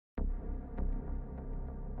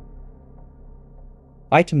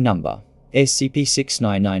Item Number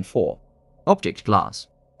SCP-6994. Object Class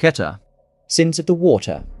Keter. Sins of the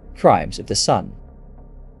Water, Crimes of the Sun.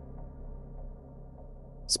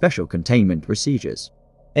 Special Containment Procedures.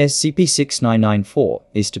 SCP-6994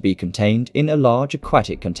 is to be contained in a large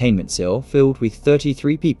aquatic containment cell filled with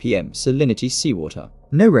 33 ppm salinity seawater.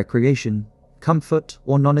 No recreation, comfort,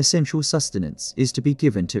 or non-essential sustenance is to be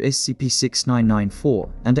given to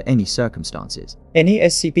SCP-6994 under any circumstances. Any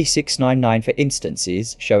SCP-699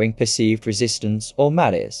 instances showing perceived resistance or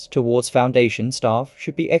malice towards Foundation staff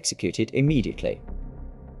should be executed immediately.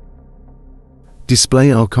 Display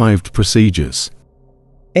archived procedures.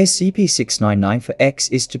 SCP-699-X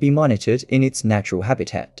is to be monitored in its natural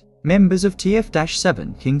habitat. Members of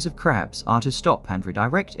TF-7 Kings of Crabs are to stop and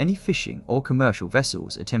redirect any fishing or commercial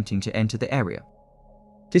vessels attempting to enter the area.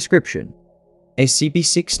 Description: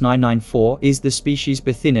 SCP-6994 is the species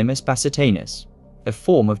Bithynium espacitanus, a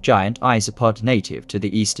form of giant isopod native to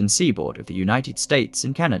the eastern seaboard of the United States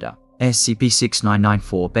and Canada.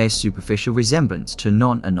 SCP-6994 bears superficial resemblance to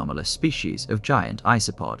non-anomalous species of giant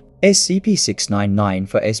isopod.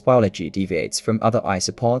 SCP-699-4's biology deviates from other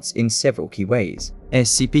isopods in several key ways.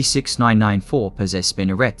 SCP-6994 possess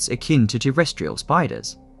spinnerets akin to terrestrial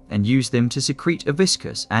spiders, and use them to secrete a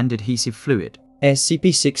viscous and adhesive fluid.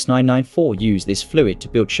 SCP-6994 use this fluid to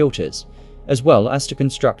build shelters, as well as to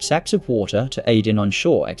construct sacs of water to aid in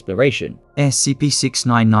onshore exploration.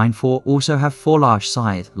 SCP-6994 also have 4 large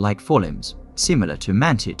scythe-like forelimbs, similar to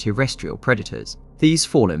mantid terrestrial predators. These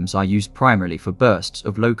forelimbs are used primarily for bursts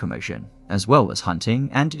of locomotion, as well as hunting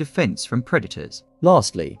and defense from predators.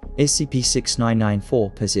 Lastly,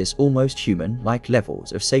 SCP-6994 possess almost human-like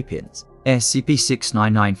levels of sapience.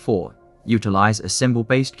 SCP-6994 utilize a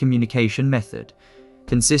symbol-based communication method,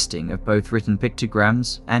 consisting of both written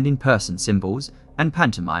pictograms and in-person symbols, and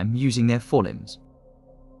pantomime using their forelimbs.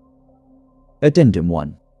 Addendum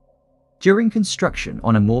 1. During construction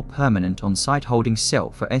on a more permanent on-site holding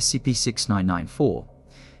cell for SCP-6994,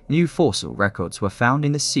 new fossil records were found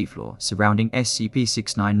in the seafloor surrounding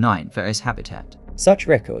SCP-699-4's habitat. Such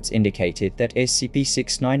records indicated that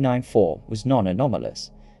SCP-6994 was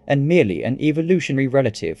non-anomalous, and merely an evolutionary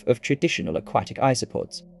relative of traditional aquatic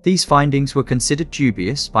isopods. These findings were considered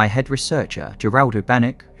dubious by head researcher Geraldo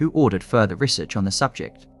Bannock, who ordered further research on the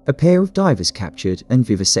subject. A pair of divers captured and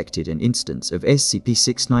vivisected an instance of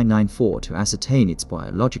SCP-6994 to ascertain its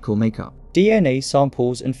biological makeup. DNA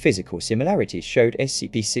samples and physical similarities showed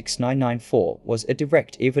SCP-6994 was a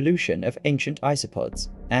direct evolution of ancient isopods,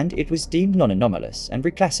 and it was deemed non-anomalous and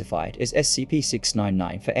reclassified as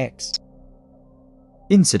SCP-699-X.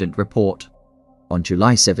 Incident Report. On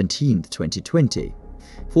July 17, 2020,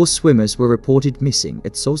 4 swimmers were reported missing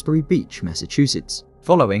at Salisbury Beach, Massachusetts.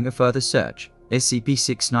 Following a further search,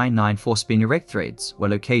 SCP-6994 spinneret threads were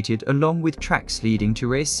located along with tracks leading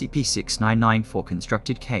to a SCP-6994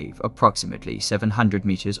 constructed cave approximately 700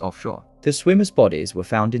 meters offshore. The swimmers' bodies were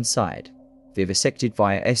found inside, vivisected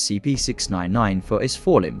via SCP-699-4's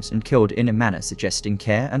forelimbs and killed in a manner suggesting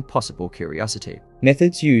care and possible curiosity.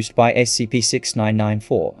 Methods used by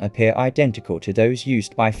SCP-6994 appear identical to those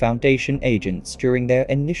used by Foundation agents during their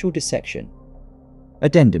initial dissection.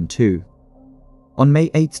 Addendum 2. On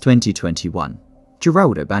May 8, 2021,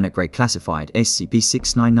 Geraldo Bannock classified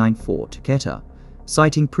SCP-6994 to Keter,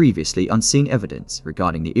 citing previously unseen evidence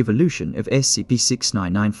regarding the evolution of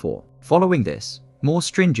SCP-6994. Following this, more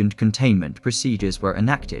stringent containment procedures were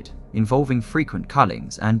enacted, involving frequent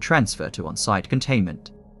cullings and transfer to on-site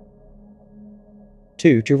containment.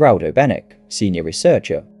 To Geraldo Bannock, Senior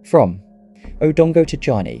Researcher, from Odongo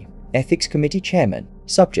Tajani, Ethics Committee Chairman,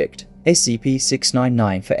 Subject,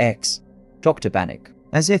 SCP-699-4X. Dr. Bannock,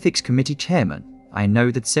 as Ethics Committee Chairman, I know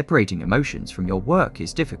that separating emotions from your work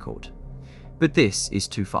is difficult, but this is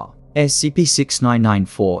too far.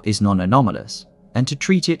 SCP-6994 is non-anomalous, and to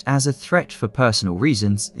treat it as a threat for personal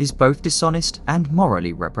reasons is both dishonest and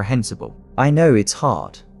morally reprehensible. I know it's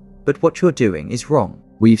hard, but what you're doing is wrong.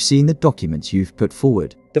 We've seen the documents you've put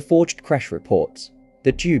forward. The forged crash reports,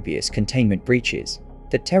 the dubious containment breaches,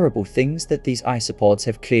 the terrible things that these isopods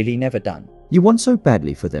have clearly never done. You want so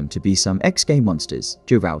badly for them to be some X-game monsters,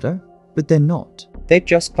 Geraldo, but they're not. They're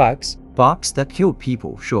just bugs. Bugs that killed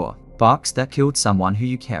people, sure. Bugs that killed someone who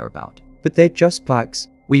you care about. But they're just bugs.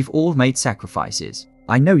 We've all made sacrifices.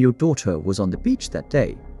 I know your daughter was on the beach that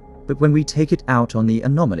day, but when we take it out on the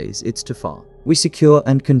anomalies, it's too far. We secure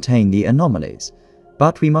and contain the anomalies,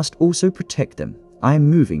 but we must also protect them. I am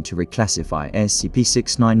moving to reclassify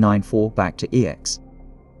SCP-6994 back to EX.